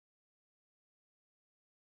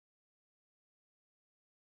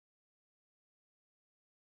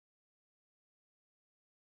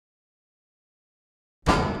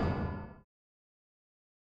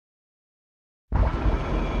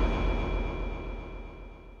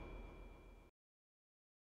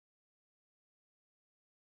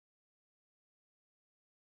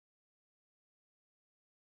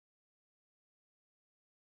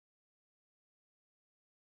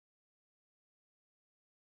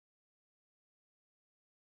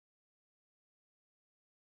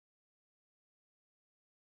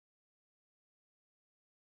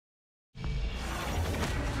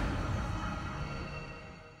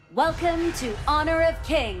Welcome to Honor of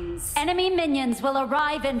Kings. Enemy minions will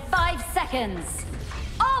arrive in 5 seconds.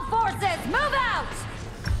 All forces, move out!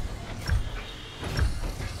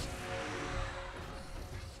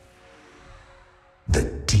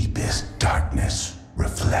 The deepest darkness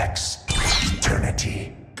reflects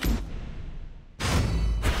eternity.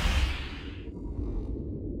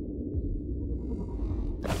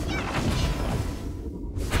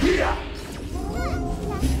 Yeah.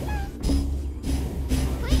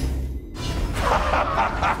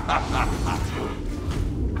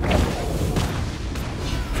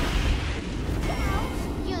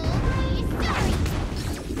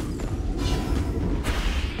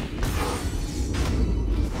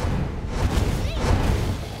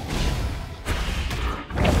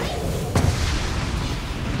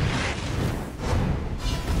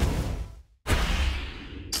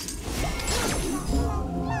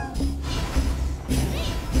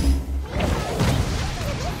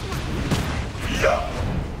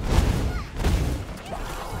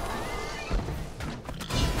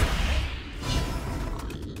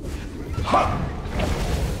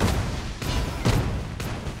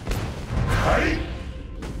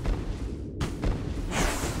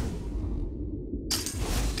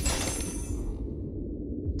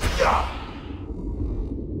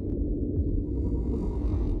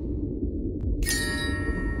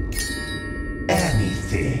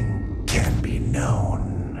 Anything can be known.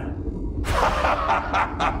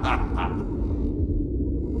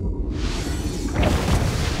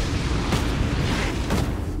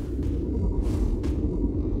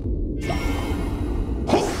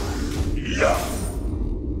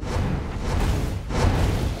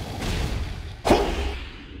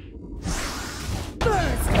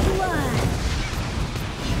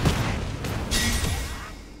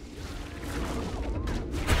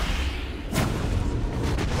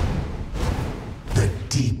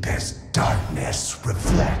 Deepest darkness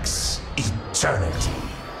reflects eternity.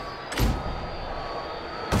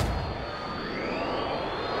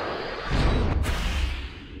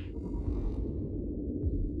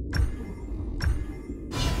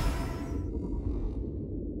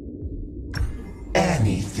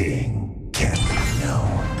 Anything can be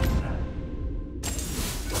known.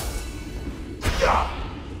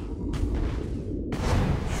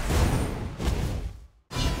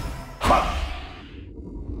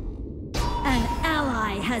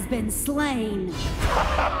 Has been slain.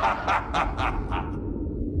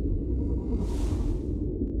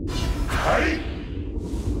 Hey!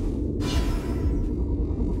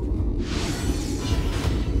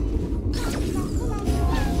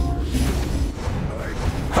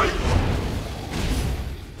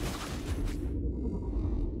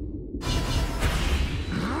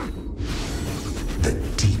 The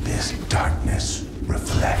deepest darkness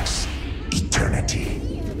reflects eternity.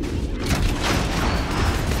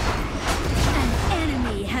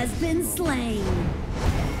 Has been slain.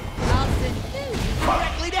 I'll send you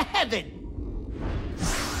directly to heaven.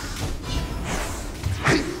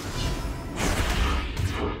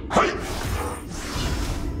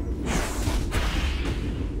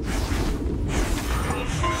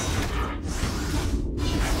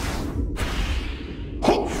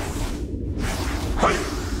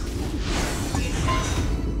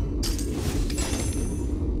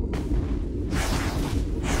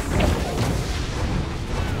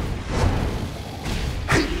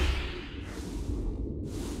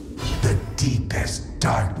 Deepest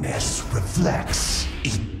darkness reflects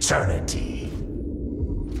eternity.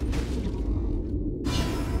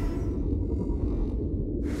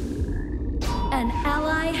 An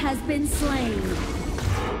ally has been slain.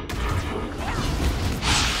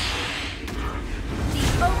 The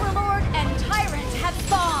Overlord and Tyrant have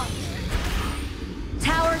spawned.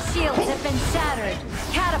 Tower shields have been shattered.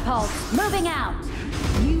 Catapults moving out.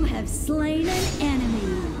 You have slain an enemy.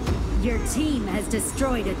 Your team has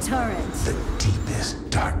destroyed a turret. The deepest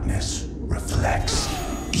darkness reflects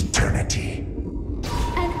eternity.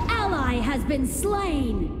 An ally has been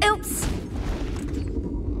slain. Oops.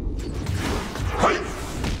 Hey!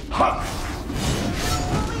 Ha!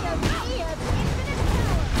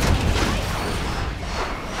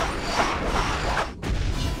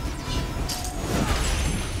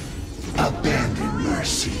 Abandon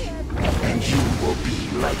mercy, and you will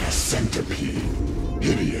be like a centipede.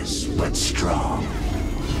 Hideous but strong.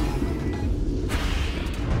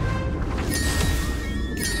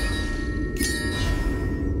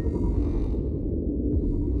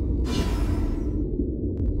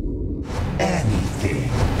 Anything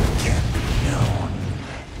can be known.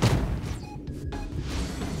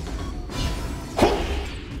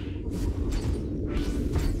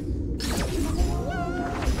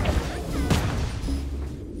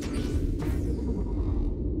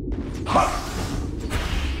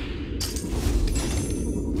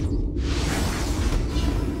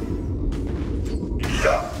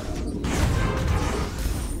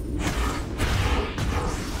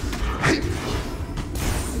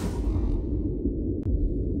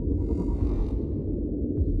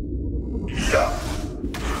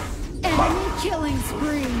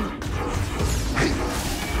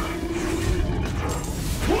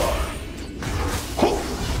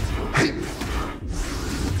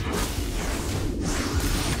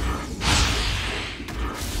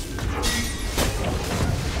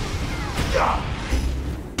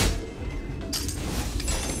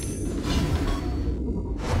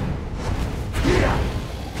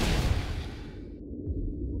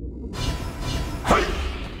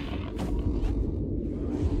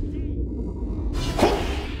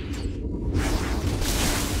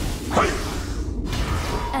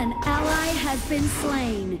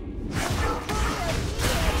 slain.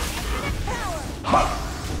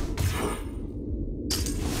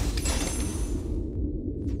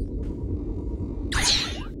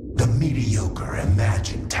 The mediocre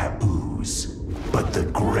imagine taboos, but the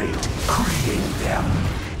great create them.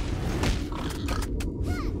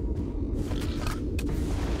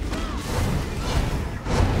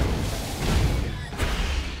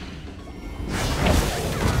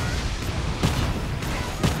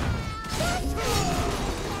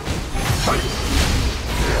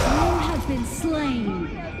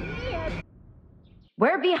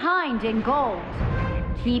 We're behind in gold.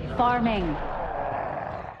 Keep farming.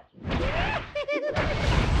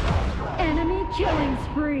 Enemy killing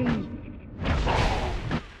spree.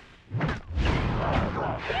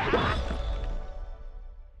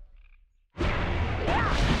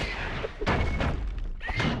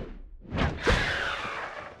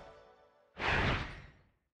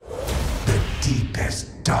 The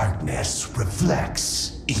deepest darkness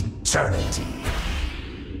reflects eternity.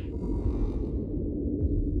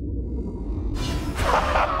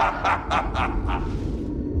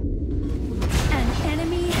 An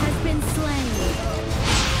enemy has been slain.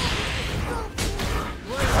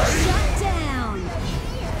 Shut down.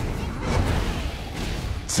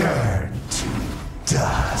 Turn to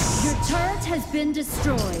dust. Your turret has been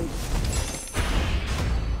destroyed.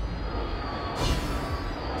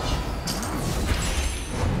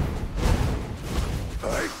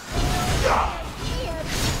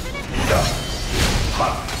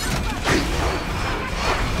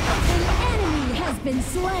 Been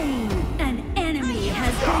slain. An enemy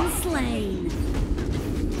has been slain.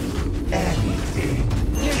 Anything.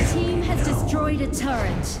 Your team has destroyed a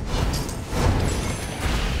turret.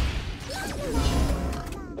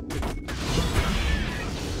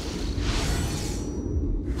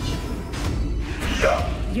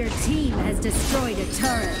 Your team has destroyed a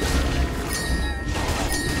turret.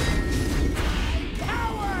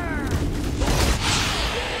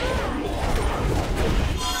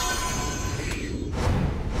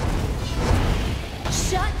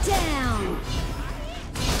 Shut down!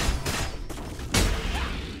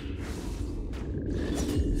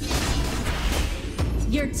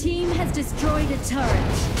 Your team has destroyed a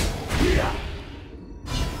turret.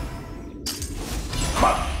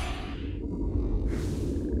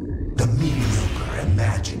 The mediocre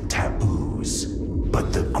imagine taboos,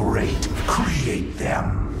 but the great create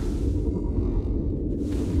them.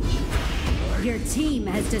 Your team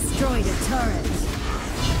has destroyed a turret.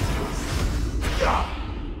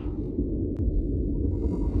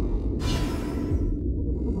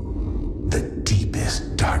 The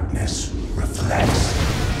deepest darkness reflects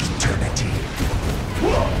eternity.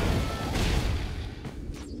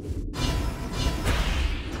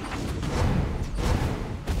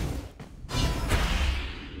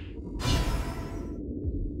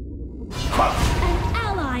 An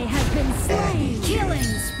ally has been slain. Killing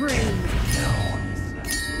spree.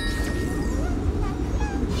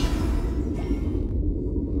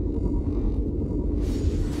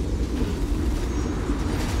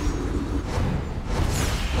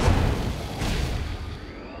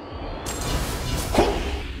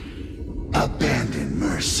 Abandon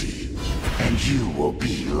mercy, and you will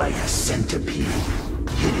be like a centipede,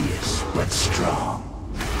 hideous but strong.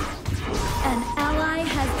 An ally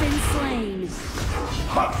has been slain.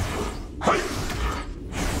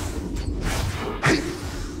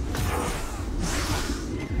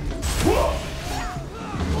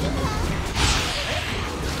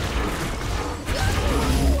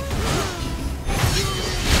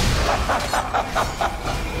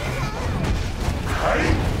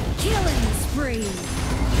 Killing spree.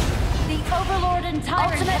 The Overlord and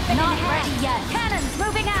Tyrant have not ready yet. Cannons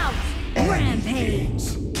moving out. Rampage.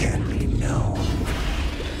 Can be known.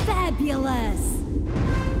 Fabulous.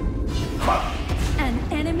 An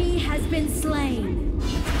enemy has been slain.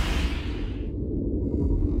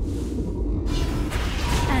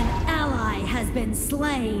 An ally has been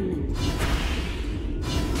slain.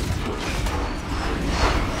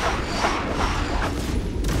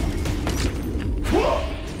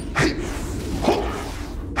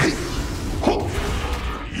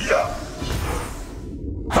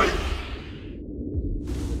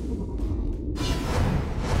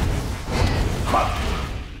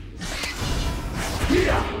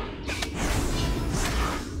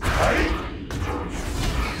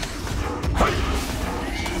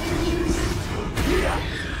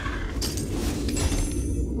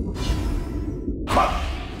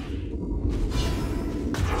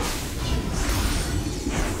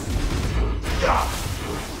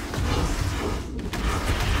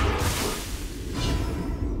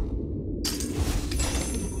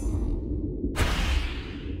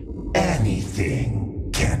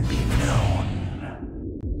 Anything can be known.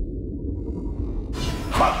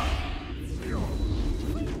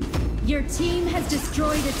 Your team has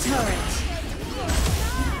destroyed a turret.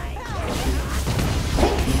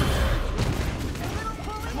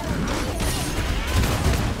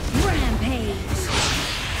 Rampage.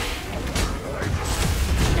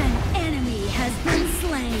 An enemy has been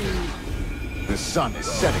slain. The sun is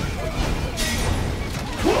setting.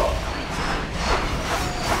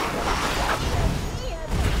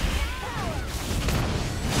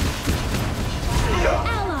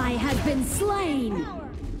 Ally has been slain.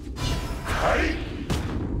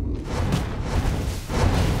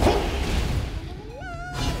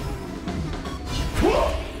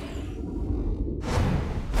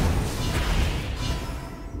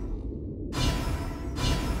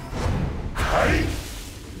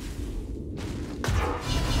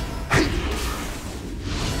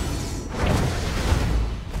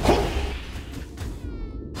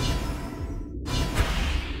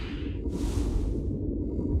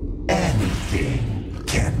 Anything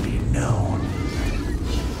can be known.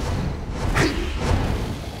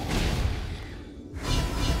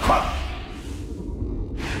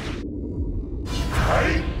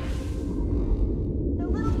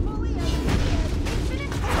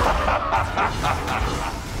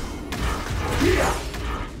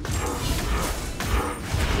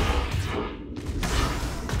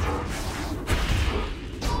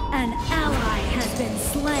 An ally has been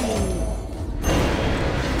slain.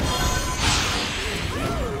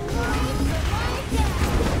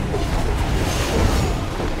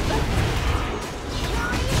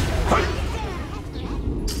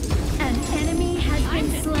 An enemy has been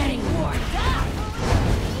slain.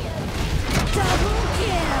 Double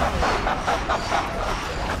kill.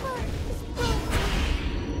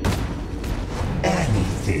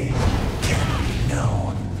 Anything can be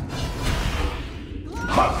known.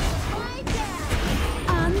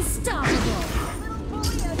 Unstoppable.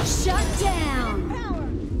 Shut down.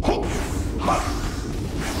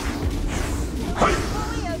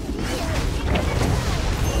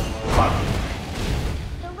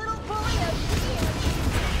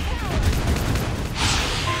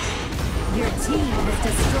 Your team has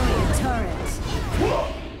destroyed a turret.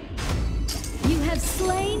 You have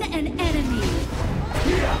slain an enemy.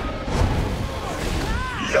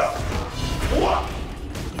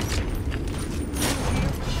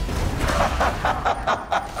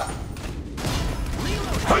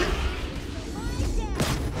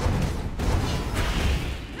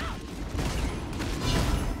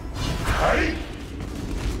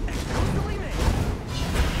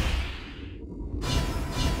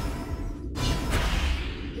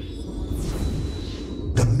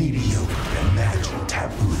 The mediocre imagine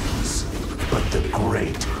taboos, but the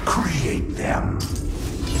great create them.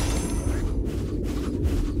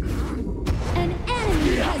 An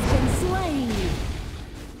enemy has been slain.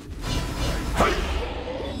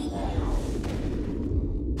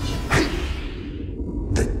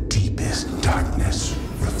 The deepest darkness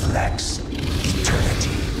reflects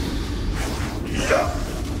eternity.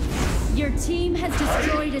 Your team has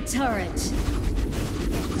destroyed a turret.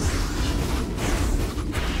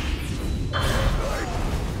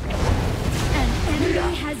 An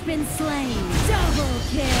enemy has been slain. Double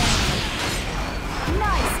kill.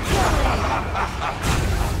 Nice killing.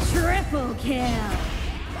 Triple kill.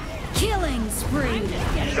 Killing spree.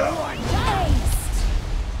 Aced.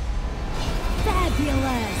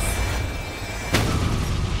 Fabulous.